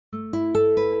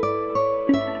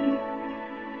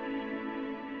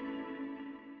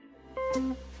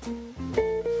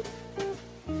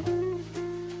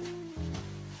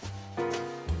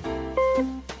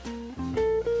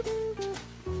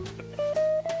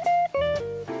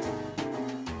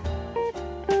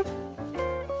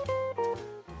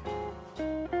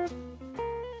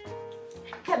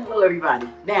Hello everybody.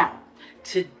 Now,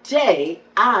 today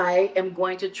I am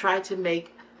going to try to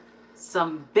make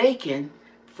some bacon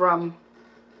from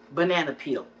banana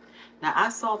peel. Now I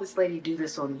saw this lady do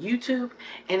this on YouTube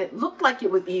and it looked like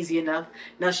it was easy enough.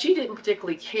 Now she didn't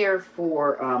particularly care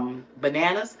for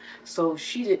bananas, so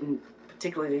she didn't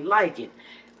particularly like it.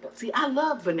 But see, I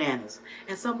love bananas,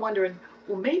 and so I'm wondering,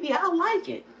 well, maybe I'll like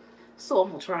it. So I'm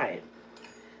gonna try it.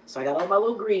 So I got all my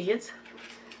little ingredients.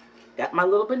 Got my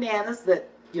little bananas that,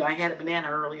 I had a banana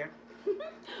earlier.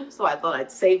 So I thought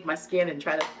I'd save my skin and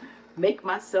try to make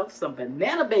myself some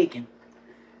banana bacon.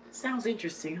 Sounds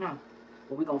interesting, huh?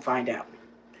 Well, we're going to find out.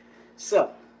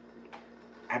 So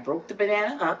I broke the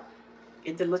banana up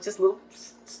into just little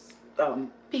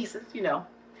pieces,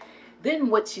 Then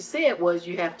what she said was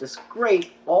you have to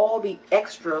scrape all the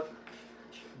extra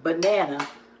banana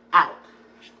out.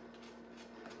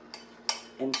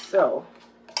 And so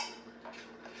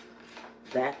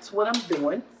that's what I'm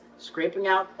doing. Scraping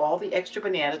out all the extra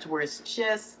banana to where it's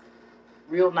just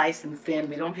real nice and thin.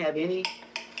 We don't have any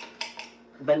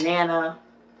banana,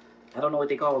 I don't know what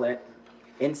they call that,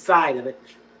 inside of it.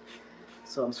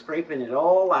 So I'm scraping it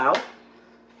all out.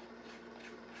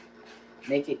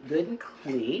 Make it good and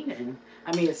clean. And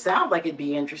I mean, it sounds like it'd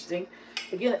be interesting.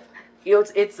 Again,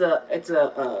 it's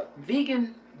a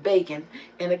vegan bacon.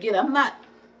 And again, I'm not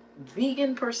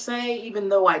vegan per se, even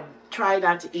though I try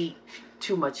not to eat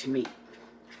too much meat.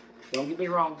 Don't get me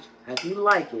wrong, I do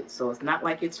like it, so it's not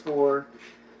like it's for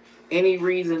any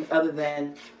reason other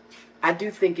than I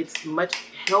do think it's much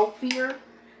healthier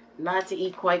not to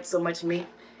eat quite so much meat,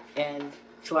 and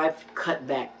so I've cut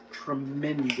back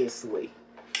tremendously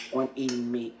on eating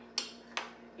meat.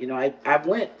 I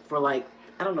went for like,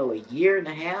 I don't know, a year and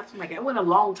a half. I went a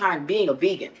long time being a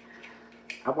vegan.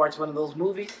 I watched one of those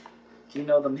movies,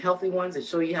 them healthy ones that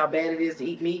show you how bad it is to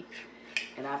eat meat.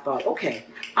 And I thought, okay,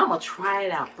 I'm going to try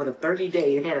it out for the 30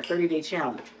 days. It had a 30-day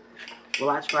challenge. Well,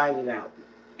 I tried it out.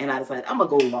 And I decided, I'm going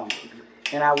to go longer.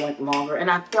 And I went longer. And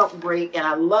I felt great. And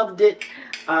I loved it.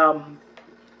 I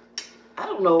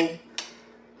don't know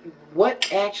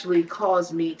what actually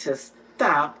caused me to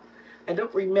stop. I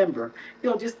don't remember.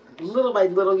 Just little by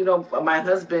little, my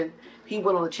husband, he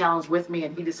went on the challenge with me.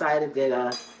 And he decided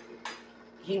that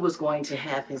he was going to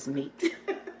have his meat.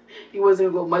 He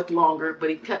wasn't going to go much longer, but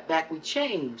he cut back. We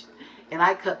changed, and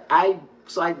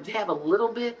so I have a little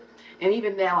bit, and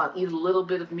even now I'll eat a little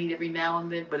bit of meat every now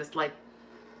and then. But it's like,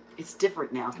 it's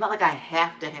different now. It's not like I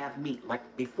have to have meat like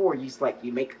before. You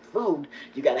make food,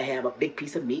 you got to have a big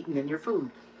piece of meat and then your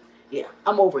food. Yeah,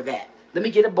 I'm over that. Let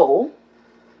me get a bowl.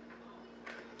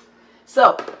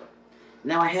 So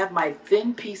now I have my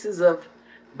thin pieces of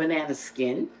banana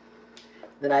skin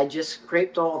that I just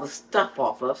scraped all the stuff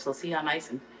off of. So see how nice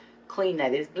and clean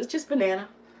that is. But it's just banana.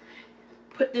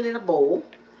 Putting it in a bowl.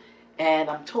 And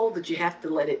I'm told that you have to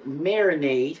let it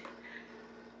marinate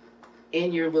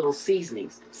in your little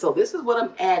seasonings. So this is what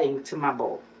I'm adding to my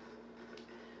bowl.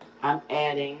 I'm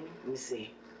adding, let me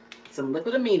see, some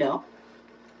liquid amino.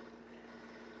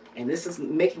 And this is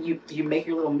making you make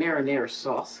your little marinara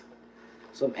sauce.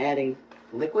 So I'm adding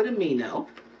liquid amino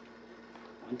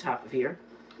on top of here,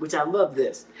 which I love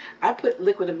this. I put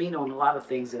liquid amino in a lot of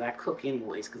things that I cook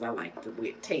anyways because I like the way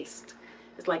it tastes.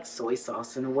 It's like soy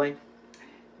sauce in a way.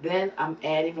 Then I'm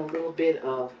adding a little bit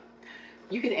of,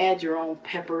 you can add your own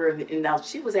pepper. And now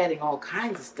she was adding all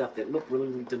kinds of stuff that looked really,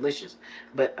 really delicious.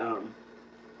 But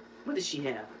what does she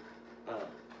have?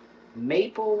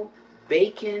 Maple,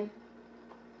 bacon,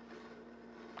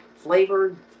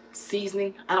 flavored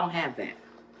seasoning. I don't have that.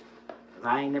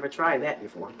 I ain't never tried that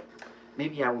before.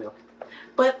 Maybe I will.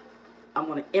 But I'm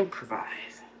going to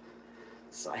improvise.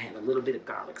 So I have a little bit of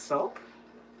garlic salt.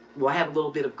 Well, I have a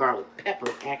little bit of garlic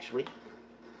pepper, actually.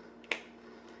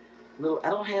 I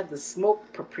don't have the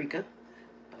smoked paprika,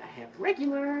 but I have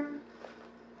regular.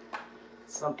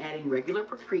 So I'm adding regular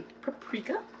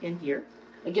paprika in here.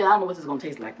 Again, I don't know what this is going to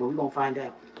taste like, but we're going to find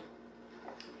out.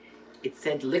 It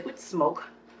said liquid smoke.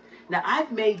 Now,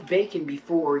 I've made bacon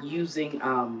before using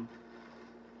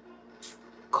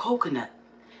coconut.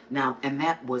 Now, and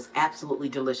that was absolutely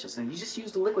delicious. And you just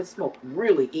use the liquid smoke,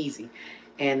 really easy.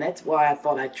 And that's why I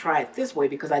thought I'd try it this way,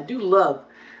 because I do love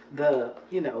the,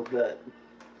 the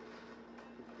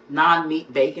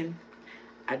non-meat bacon.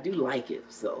 I do like it.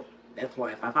 So that's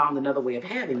why if I found another way of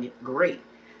having it, great.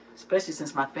 Especially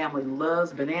since my family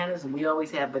loves bananas and we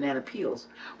always have banana peels.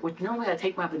 Which normally I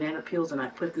take my banana peels and I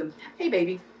put them, hey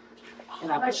baby.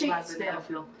 And I put my banana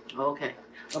peel. Okay.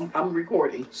 I'm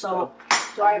recording. So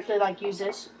do I have to use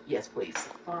this? Yes, please.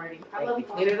 Alrighty. Thank you.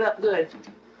 Clean it up good.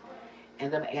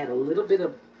 And then add a little bit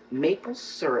of maple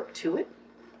syrup to it.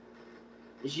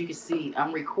 As you can see,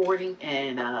 I'm recording,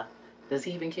 and does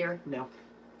he even care? No.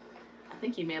 I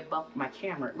think he may have bumped my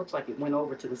camera. It looks like it went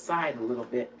over to the side a little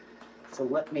bit. So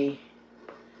let me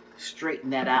straighten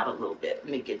that out a little bit.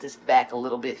 Let me get this back a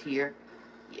little bit here.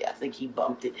 Yeah, I think he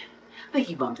bumped it. I think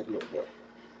he bumped it a little bit.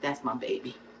 That's my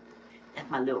baby. That's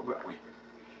my little Rowan.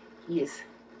 He is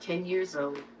 10 years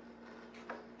old.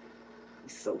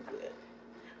 He's so good.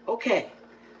 Okay,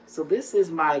 so this is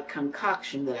my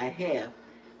concoction that I have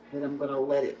that I'm going to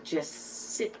let it just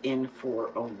sit in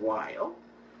for a while.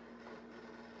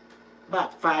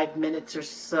 About 5 minutes or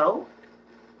so.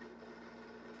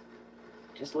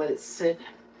 Just let it sit.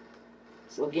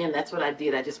 So again, that's what I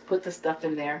did. I just put the stuff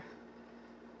in there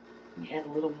and add a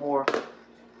little more of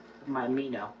my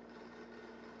amino.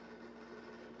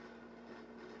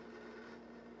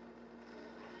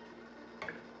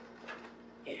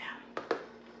 Yeah.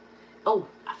 Oh,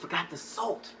 I forgot the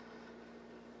salt.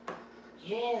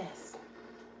 Yes.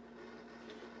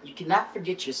 You cannot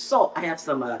forget your salt. I have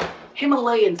some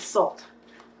Himalayan salt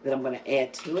that I'm going to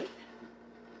add to it.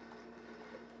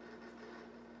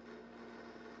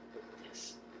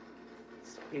 Just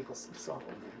sprinkle some salt in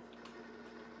there.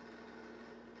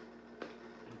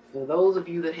 For those of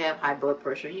you that have high blood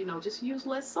pressure, you know, just use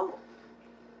less salt.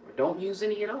 Or don't use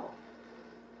any at all.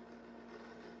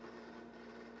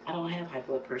 I don't have high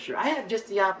blood pressure. I have just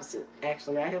the opposite,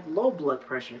 actually. I have low blood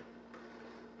pressure.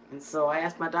 And so I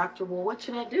asked my doctor, well, what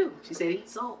should I do? She said, eat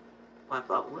salt. Well, I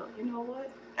thought, well, you know what?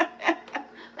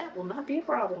 That will not be a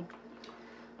problem.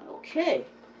 Okay.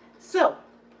 So,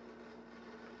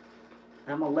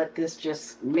 I'm going to let this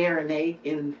just marinate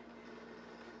in.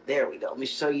 There we go. Let me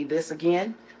show you this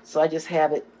again. So I just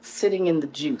have it sitting in the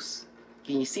juice.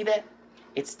 Can you see that?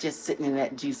 It's just sitting in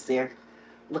that juice there,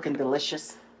 looking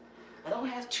delicious. I don't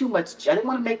have too much. I didn't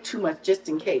want to make too much just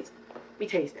in case. Let me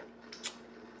taste it.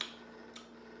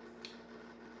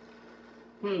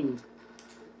 I'm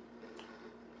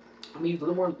going to use a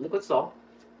little more liquid salt.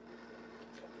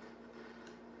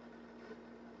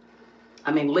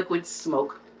 I mean liquid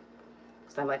smoke,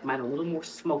 because I like mine a little more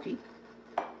smoky.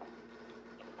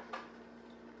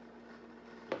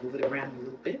 Move it around a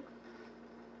little bit.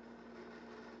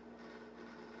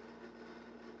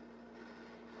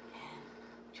 And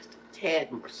just a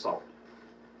tad more salt.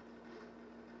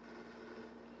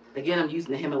 Again, I'm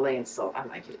using the Himalayan salt. I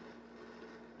like it.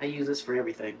 I use this for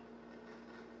everything.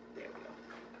 There we go.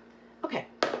 Okay,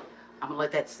 I'm gonna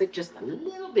let that sit just a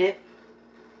little bit.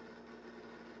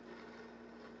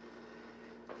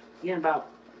 In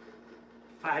about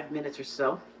 5 minutes or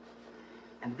so.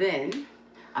 And then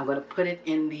I'm going to put it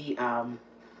in the, I'm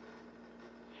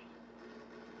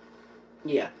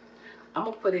going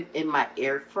to put it in my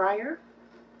air fryer.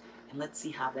 And let's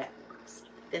see how that works.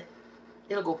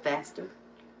 It'll go faster,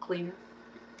 cleaner.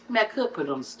 I mean, I could put it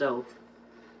on the stove.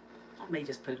 I may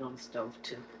just put it on the stove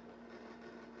too.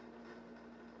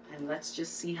 And let's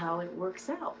just see how it works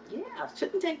out. Yeah, it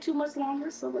shouldn't take too much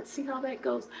longer, so let's see how that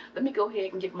goes. Let me go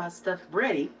ahead and get my stuff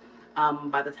ready.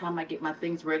 By the time I get my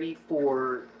things ready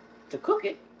to cook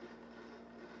it,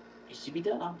 it should be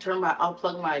done. I'll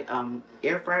plug my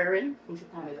air fryer in.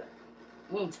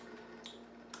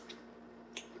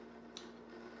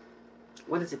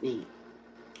 What does it need?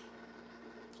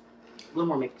 A little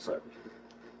more maple syrup.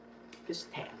 Just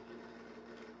a tad.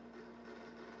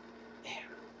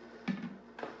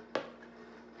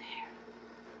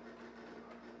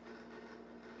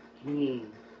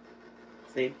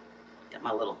 See, got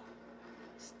my little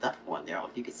stuff going there. I don't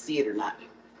know if you can see it or not.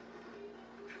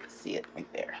 See it right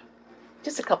there.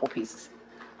 Just a couple pieces.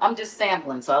 I'm just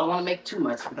sampling, so I don't want to make too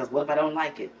much, because what if I don't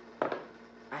like it?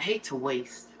 I hate to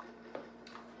waste.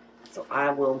 So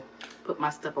I will put my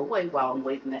stuff away while I'm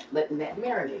letting that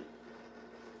marinate.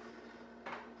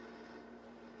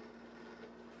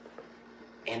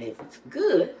 And if it's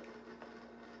good,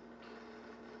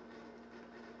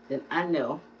 then I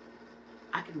know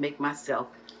I can make myself,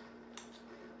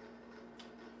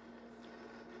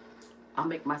 I'll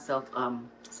make myself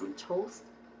some toast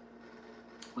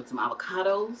with some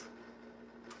avocados,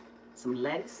 some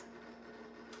lettuce,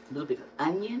 a little bit of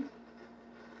onion,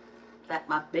 flat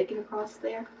my bacon across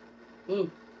there.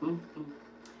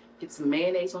 Get some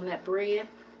mayonnaise on that bread.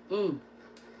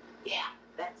 Yeah,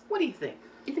 what do you think?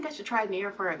 You think I should try it in the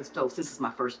air fryer or the stove since it's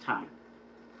my first time?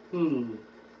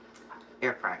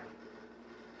 Air fryer.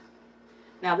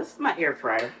 Now this is my air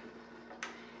fryer,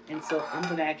 and so I'm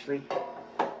going to actually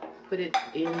put it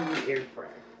in the air fryer.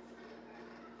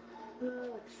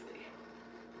 Let's see.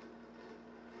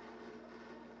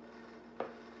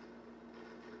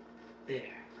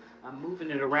 There. I'm moving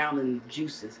it around in the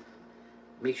juices.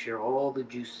 Make sure all the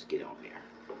juices get on there.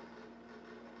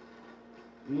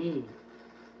 Mmm.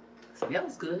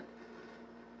 Smells good.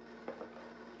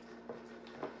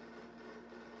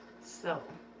 So,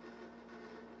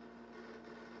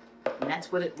 and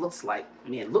that's what it looks like. I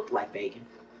mean, it looked like bacon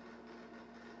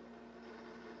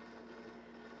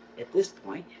at this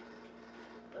point.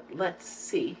 But let's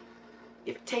see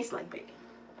if it tastes like bacon.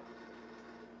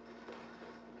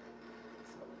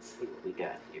 So let's see what we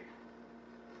got here.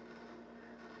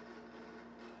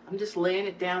 I'm just laying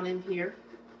it down in here.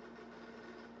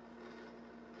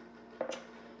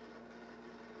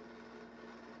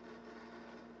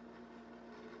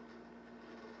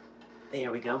 There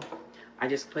we go. I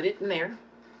just put it in there.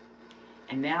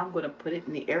 And now I'm going to put it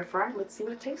in the air fryer. Let's see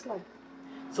what it tastes like.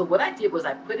 So what I did was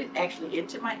I put it actually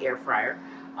into my air fryer.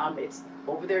 It's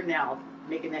over there now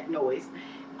making that noise.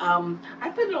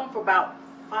 I put it on for about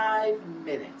 5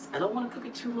 minutes. I don't want to cook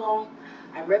it too long.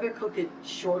 I'd rather cook it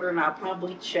shorter, and I'll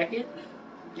probably check it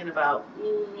in about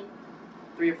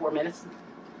 3 or 4 minutes.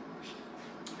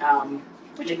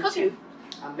 What you cooking?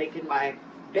 I'm making my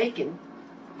bacon,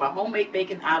 my homemade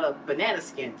bacon out of banana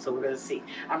skin. So we're going to see.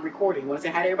 I'm recording. You want to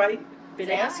say hi to everybody?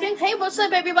 Banana skin? Hey, what's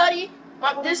up, everybody?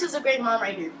 This is a great mom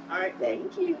right here. All right,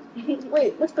 thank you.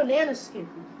 Wait, what's banana skin?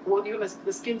 Well,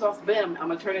 the skin's off the bed. I'm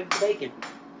going to turn it into bacon.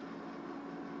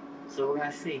 So we're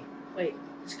going to see. Wait,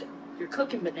 you're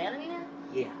cooking banana in there?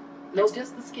 Yeah. No,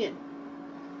 just the skin.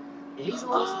 And he's a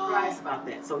little surprised about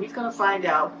that. So he's going to find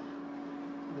out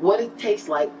what it tastes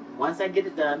like once I get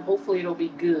it done. Hopefully it'll be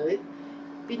good.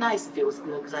 It'd be nice if it was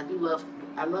good, because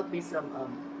I love me some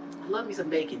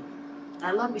bacon.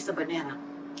 I love me some banana.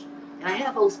 And I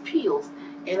have those peels.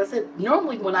 And I said,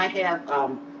 normally when I have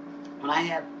a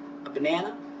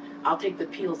banana, I'll take the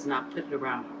peels and I'll put it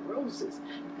around my roses,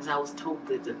 because I was told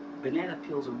that the banana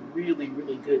peels are really,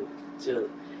 really good.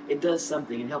 It does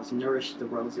something. It helps nourish the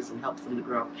roses and helps them to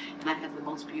grow. And I have the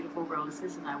most beautiful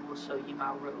roses, and I will show you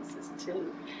my roses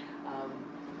too.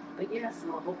 But yeah,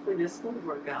 so hopefully this will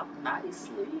work out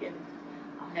nicely, and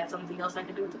I'll have something else I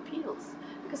can do with the peels,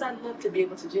 because I love to be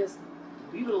able to just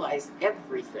utilize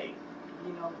everything,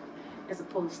 you know, as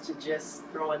opposed to just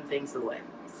throwing things away.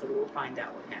 So we'll find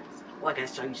out what happens. Well, I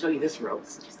gotta show you this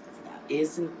rose.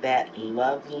 Isn't that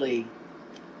lovely?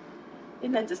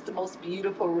 Isn't that just the most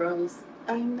beautiful rose?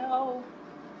 I know.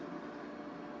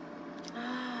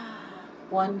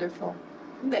 Wonderful.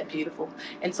 Isn't that beautiful?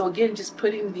 And so again, just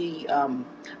putting the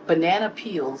banana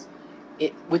peels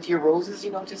with your roses,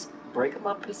 you know, just break them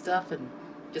up and stuff, and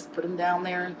just put them down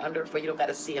there and under, for you don't got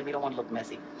to see them. You don't want to look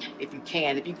messy. If you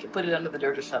can put it under the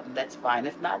dirt or something, that's fine.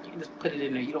 If not, you can just put it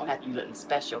in there. You don't have to do nothing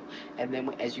special. And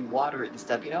then as you water it and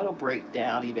stuff, you know, it'll break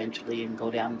down eventually and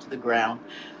go down into the ground,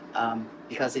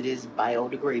 because it is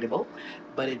biodegradable.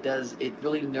 But it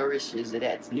really nourishes, it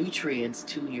adds nutrients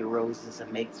to your roses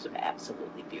and makes them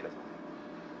absolutely beautiful.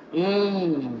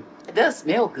 It does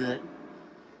smell good.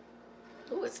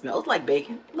 Oh, it smells like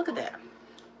bacon. Look at that.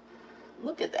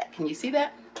 Look at that. Can you see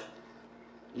that?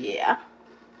 Yeah.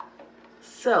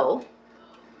 So,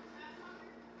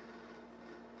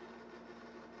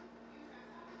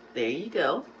 there you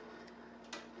go.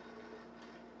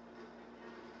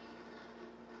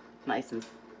 Nice and...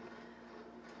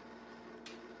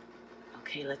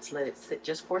 Okay, let's let it sit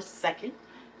just for a second,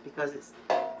 because it's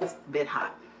a bit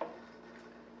hot.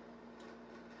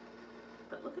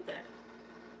 But look at that.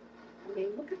 I mean,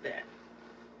 look at that.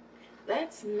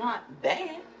 That's not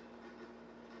bad.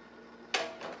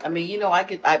 I mean, you know,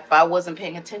 if I wasn't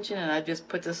paying attention and I just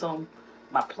put this on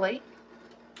my plate,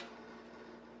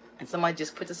 and somebody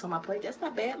just put this on my plate, that's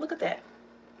not bad. Look at that.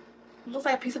 It looks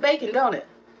like a piece of bacon, don't it?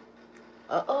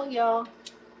 Uh-oh, y'all.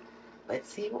 Let's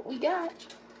see what we got.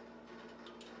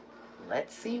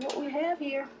 Let's see what we have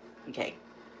here. Okay,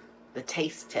 the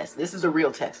taste test. This is a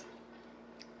real test.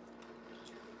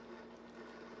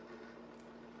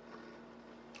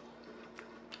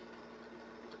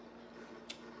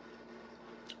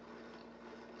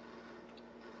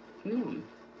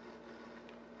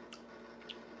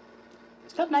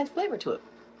 It's got a nice flavor to it.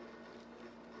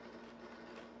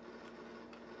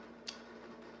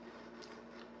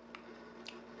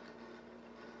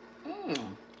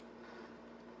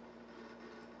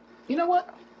 You know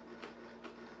what?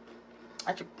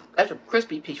 That's a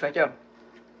crispy piece right there.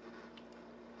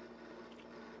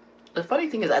 The funny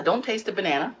thing is, I don't taste the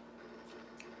banana.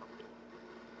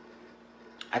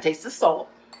 I taste the salt.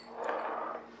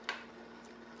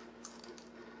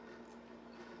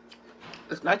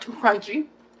 It's not too crunchy.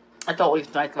 That's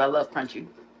always nice, because I love crunchy.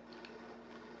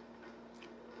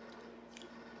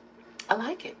 I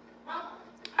like it.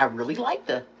 I really like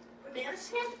the Banana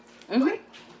skin?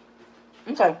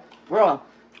 Okay, we're on.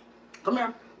 Come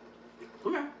here.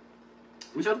 Come here.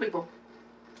 Let me show the people.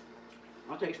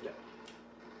 I'll taste it.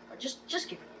 Or just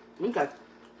give me Okay. it.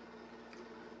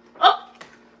 Oh!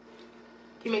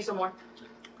 Can you make some more?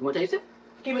 You want to taste it?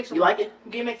 Can you make some You more? like it?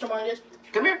 Can you make some more of this?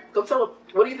 Come here. Come tell them.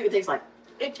 What do you think it tastes like?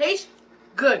 It tastes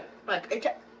good. Like,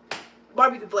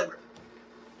 barbecue flavor.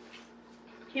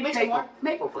 Can you make some more?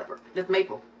 Maple flavor. Just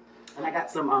maple. And I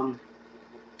got some,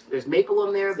 there's maple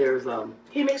in there. There's, Can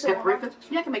you make some more? paprika.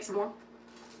 Yeah, I can make some more.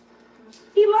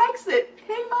 He likes it.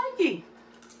 Hey, Mikey.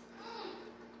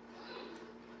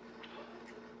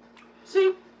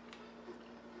 See?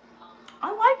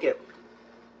 I like it.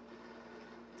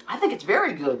 I think it's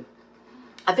very good.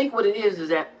 I think what it is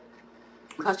that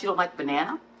because she don't like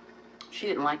banana, she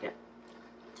didn't like it.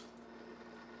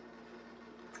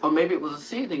 Or maybe it was a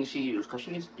seasoning she used because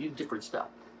she used different stuff.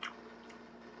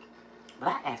 But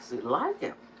I actually like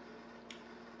it.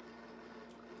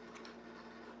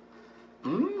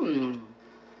 Mmm.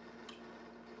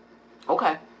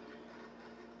 Okay.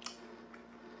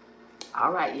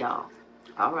 All right, y'all.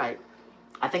 All right.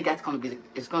 I think that's going to be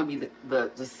it's going to be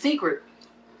the secret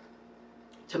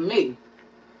to me.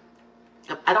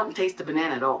 I don't taste the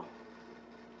banana at all.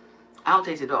 I don't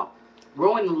taste it at all.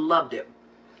 Rowan loved it.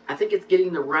 I think it's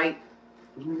getting the right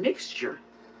mixture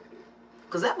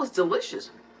because that was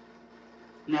delicious.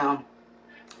 Now,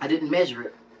 I didn't measure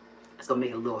it. It's going to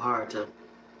make it a little hard to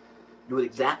do it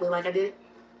exactly like I did it,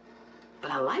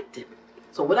 but I liked it.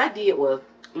 So what I did was,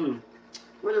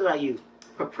 what did I use?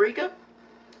 Paprika.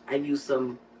 I used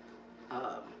some,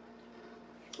 what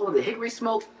was it, hickory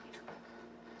smoke.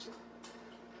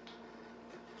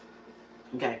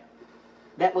 Okay,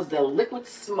 that was the liquid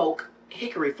smoke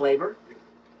hickory flavor.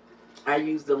 I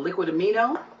used the liquid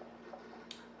amino.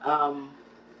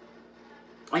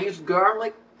 I used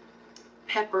garlic,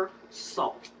 pepper,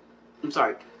 salt. I'm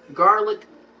sorry, garlic,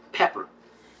 pepper.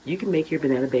 You can make your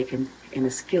banana bacon in a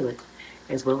skillet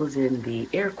as well as in the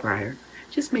air fryer.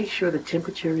 Just make sure the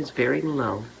temperature is very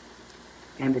low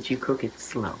and that you cook it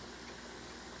slow.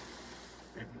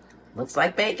 Looks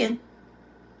like bacon.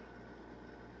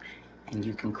 And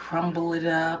you can crumble it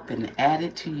up and add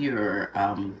it to your,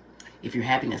 if you're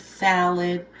having a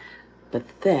salad. But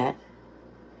that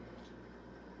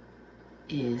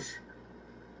is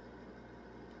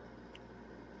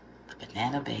the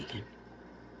banana bacon.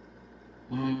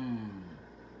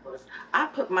 I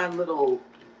put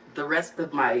the rest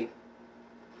of my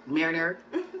marinara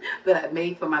that I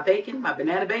made for my bacon, my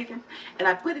banana bacon, and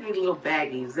I put it in little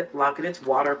baggies, Ziploc, and it's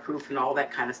waterproof and all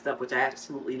that kind of stuff, which I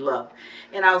absolutely love.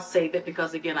 And I'll save it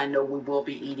because, again, I know we will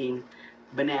be eating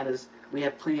bananas. We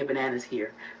have plenty of bananas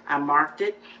here. I marked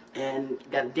it and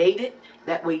got to date it.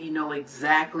 That way you know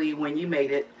exactly when you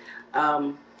made it.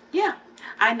 Yeah,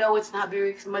 I know it's not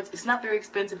very much. It's not very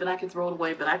expensive, and I can throw it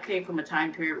away. But I came from a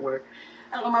time period where,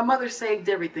 I don't know, my mother saved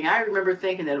everything. I remember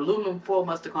thinking that aluminum foil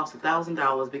must have cost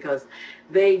 $1,000 because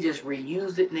they just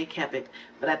reused it and they kept it.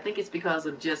 But I think it's because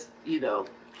of just, you know,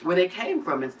 where they came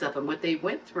from and stuff and what they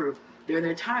went through during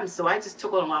their time. So I just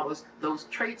took on a lot of those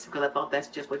traits because I thought that's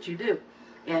just what you do.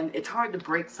 And it's hard to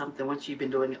break something once you've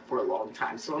been doing it for a long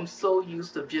time. So I'm so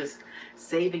used to just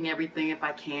saving everything if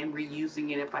I can, reusing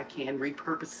it if I can,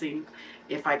 repurposing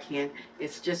if I can.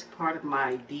 It's just part of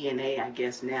my DNA, I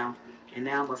guess, now. And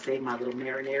now I'm going to save my little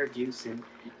marinara juice and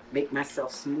make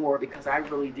myself some more because I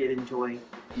really did enjoy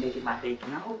making my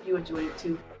bacon. I hope you enjoyed it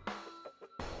too.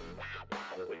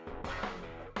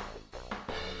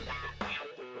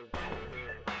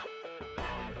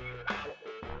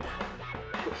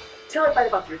 Tell everybody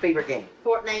about your favorite game.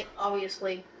 Fortnite,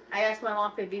 obviously. I ask my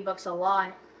mom for V-Bucks a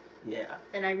lot. Yeah.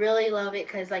 And I really love it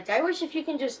because, like, I wish if you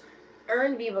can just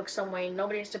earn V-Bucks some way and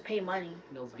nobody has to pay money.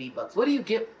 Those V-Bucks. What do you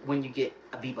get when you get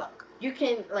a V-Buck? You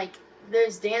can, like,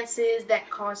 there's dances that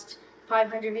cost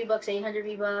 500 V-Bucks, 800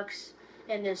 V-Bucks.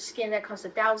 And there's skin that costs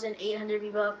 1,000, 800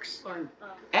 V-Bucks.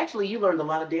 Actually, you learned a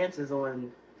lot of dances on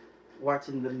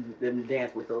watching them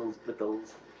dance with those,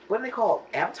 what are they called?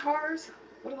 Avatars?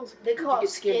 What are those? They call get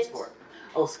skins for?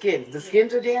 Oh, skins. The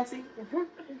skins are dancing?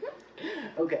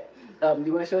 Okay.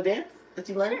 You want to show a dance that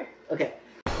you learned? Sure. Okay.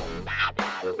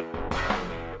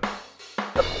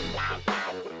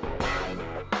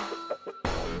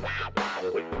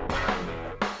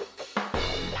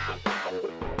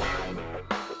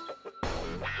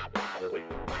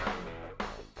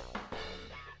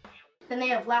 Then they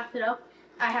have Laugh It Up.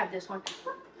 I have this one.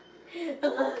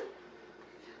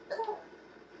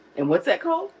 And what's that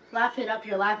called? Laugh It Up,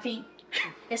 you're laughing.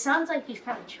 It sounds like he's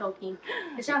kind of choking.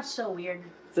 It sounds so weird.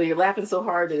 So you're laughing so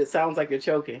hard that it sounds like you're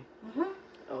choking.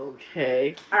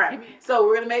 Okay. All right. So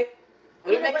we're going to make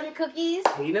peanut butter cookies.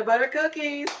 Peanut butter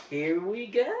cookies. Here we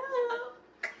go.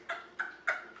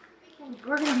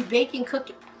 We're going to be baking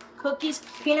cookies,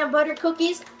 peanut butter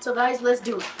cookies. So guys, let's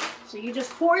do it. So you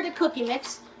just pour the cookie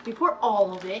mix. You pour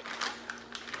all of it.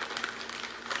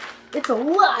 It's a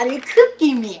lot of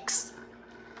cookie mix.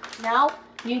 Now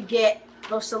you get,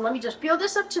 oh, so let me just fill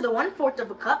this up to the 1/4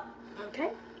 of a cup.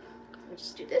 Okay, let's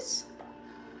just do this.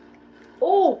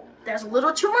 Oh, that's a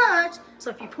little too much. So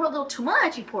if you pour a little too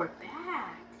much, you pour it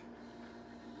back.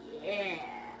 Yeah,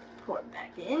 pour it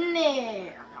back in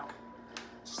there.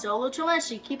 Still a little too much,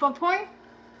 so you keep on pouring.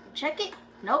 Check it.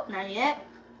 Nope, not yet.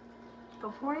 Keep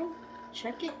on pouring.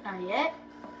 Check it. Not yet.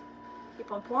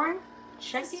 Keep on pouring.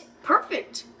 Check it.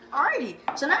 Perfect. Alrighty.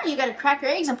 So now you gotta crack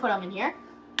your eggs and put them in here.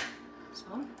 So,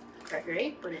 crack your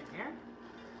egg, put it in there.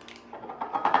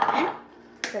 Okay.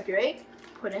 Crack your egg,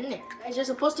 put it in there. Guys, you're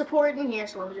supposed to pour it in here,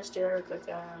 so let me just do it real quick.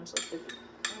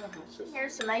 Here,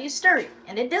 so now you stir it.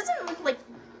 And it doesn't look like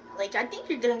I think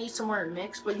you're gonna need some more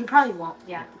mix, but you probably won't.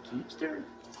 Yeah. Keep stirring.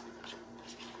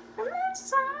 I'm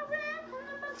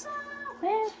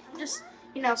just,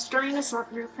 stirring this up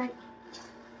real quick.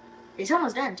 It's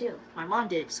almost done too. My mom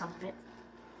did some of it.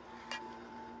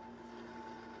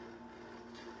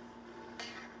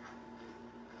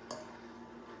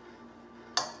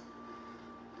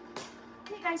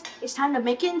 Okay guys, it's time to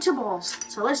make it into balls.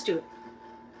 So let's do it.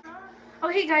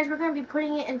 Okay guys, we're gonna be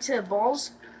putting it into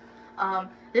balls.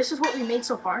 This is what we made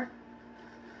so far.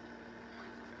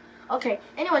 Okay,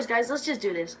 anyways guys, let's just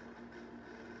do this.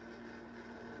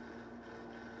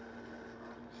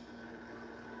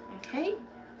 Okay,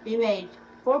 we made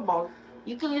 4 balls.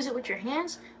 You can use it with your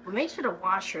hands, but make sure to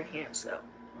wash your hands though.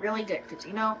 Really good, because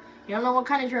you don't know what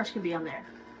kind of germs can be on there.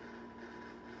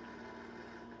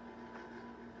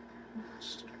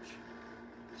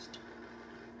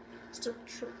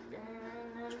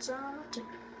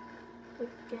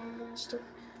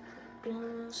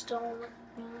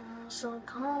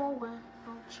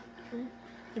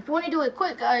 If you want to do it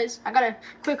quick, guys, I got a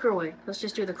quicker way. Let's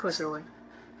just do the quicker way.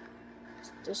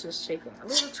 This is taking a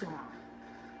little too long.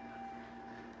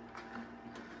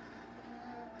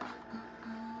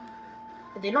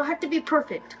 But they don't have to be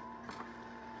perfect.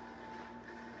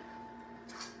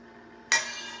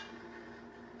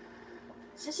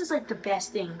 This is like the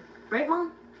best thing, right,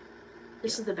 Mom?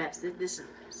 This is the best. This is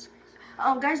the best.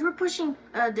 Guys, we're pushing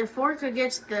the fork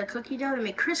against the cookie dough to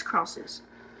make crisscrosses.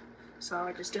 So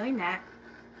we're just doing that.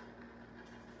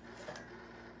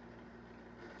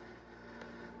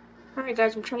 Alright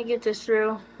guys, I'm trying to get this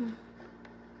through.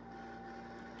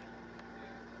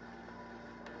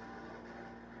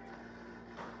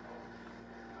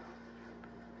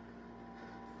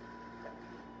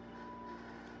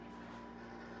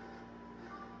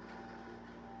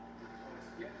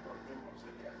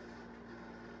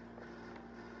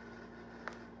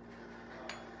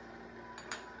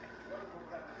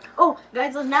 Oh,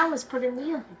 guys, now let's put it in the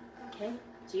oven. Okay,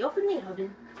 so you open the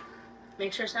oven.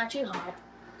 Make sure it's not too hot.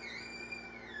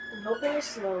 You open it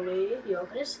slowly. You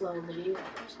open it slowly.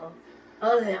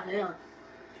 Oh, yeah.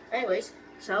 Anyways,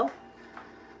 so.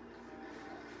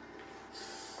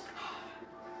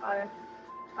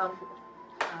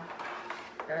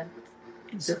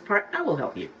 This part, I will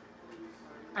help you.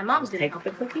 My mom's gonna Take help.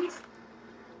 the cookies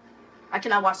I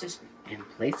cannot watch this. and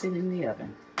place it in the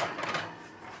oven.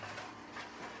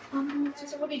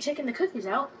 Since we'll be taking the cookies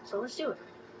out, so let's do it.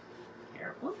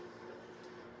 Careful.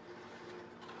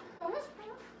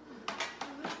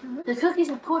 The cookies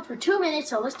have cooled for 2 minutes,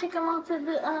 so let's take them off of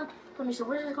the, let me see,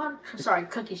 what is it called? Sorry,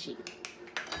 cookie sheet.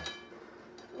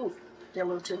 Ooh, they're a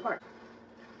little too hard.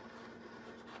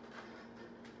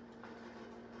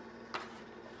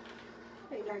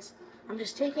 Hey guys, I'm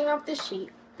just taking off this sheet,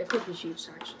 the cookie sheet,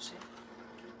 sorry, I should say.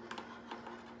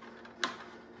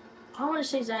 I want to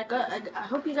say, Zach, I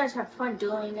hope you guys have fun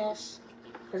doing this,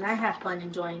 because I have fun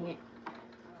enjoying it.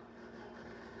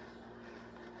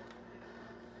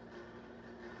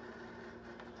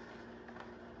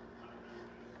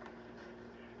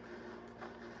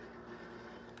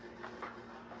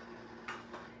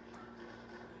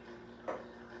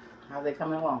 How are they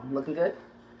coming along? Looking good?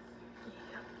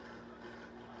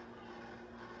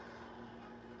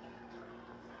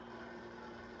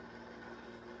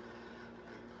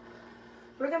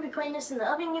 We're going to be putting this in the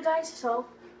oven, you guys, so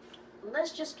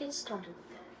let's just get started with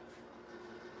that.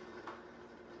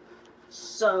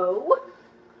 So,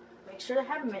 make sure to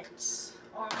have mitts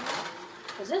on,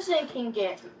 because this thing can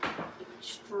get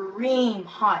extreme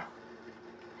hot.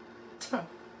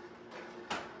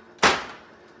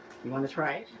 You want to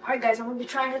try it? Alright guys, I'm going to be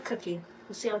trying a cookie.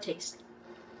 Let's see how it tastes.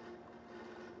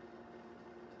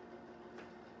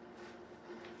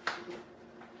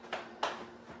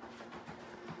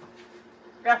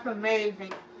 That's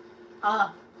amazing.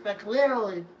 That's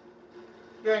literally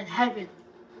you're in heaven.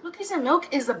 Cookies and milk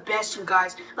is the best, you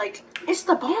guys. Like, it's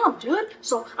the bomb, dude.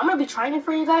 So I'm gonna be trying it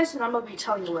for you guys, and I'm gonna be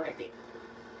telling you what I think.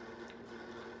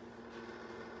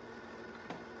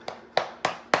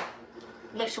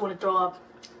 Makes you want to throw up.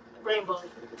 Rainbow.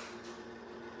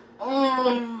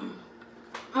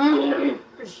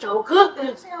 It's so good.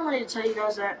 I wanted to tell you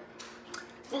guys that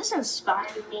this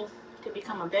inspired me to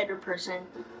become a better person,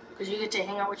 because you get to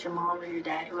hang out with your mom or your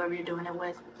dad, whoever you're doing it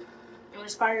with. It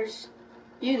inspires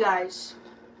you guys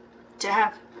to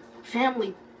have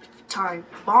family time,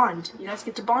 bond. You guys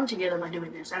get to bond together by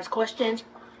doing this. Ask questions,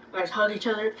 you guys hug each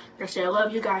other, you guys say I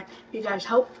love you guys, you guys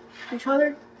help each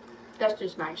other. That's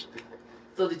just nice.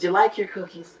 So did you like your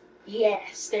cookies?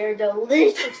 Yes, they're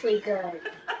deliciously good.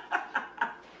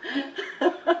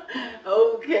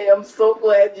 Okay, I'm so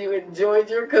glad you enjoyed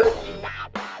your cookies.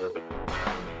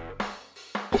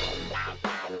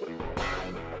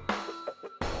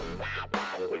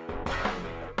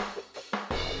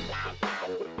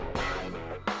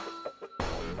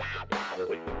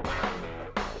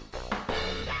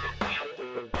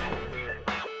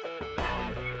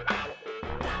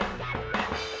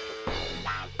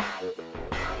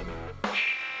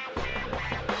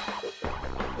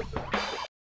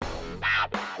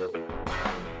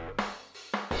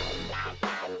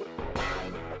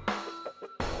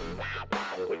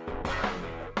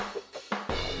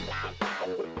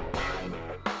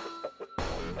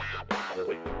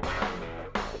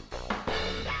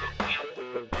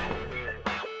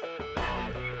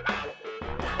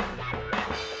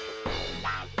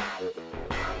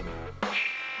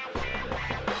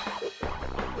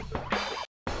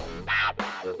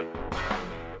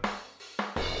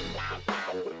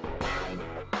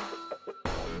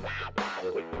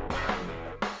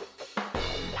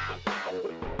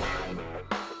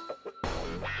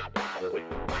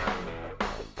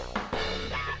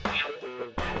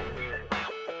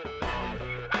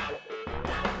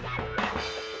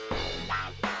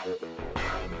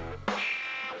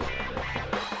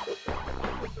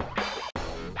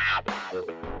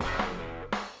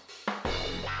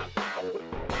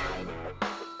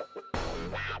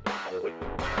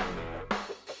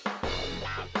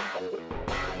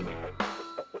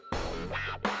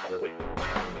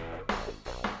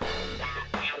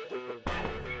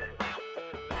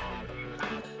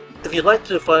 If you'd like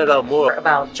to find out more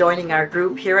about joining our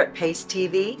group here at Pace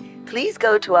TV, please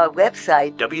go to our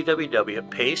website,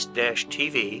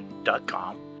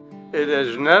 www.pace-tv.com. It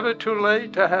is never too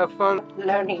late to have fun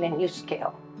learning a new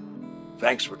skill.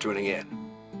 Thanks for tuning in.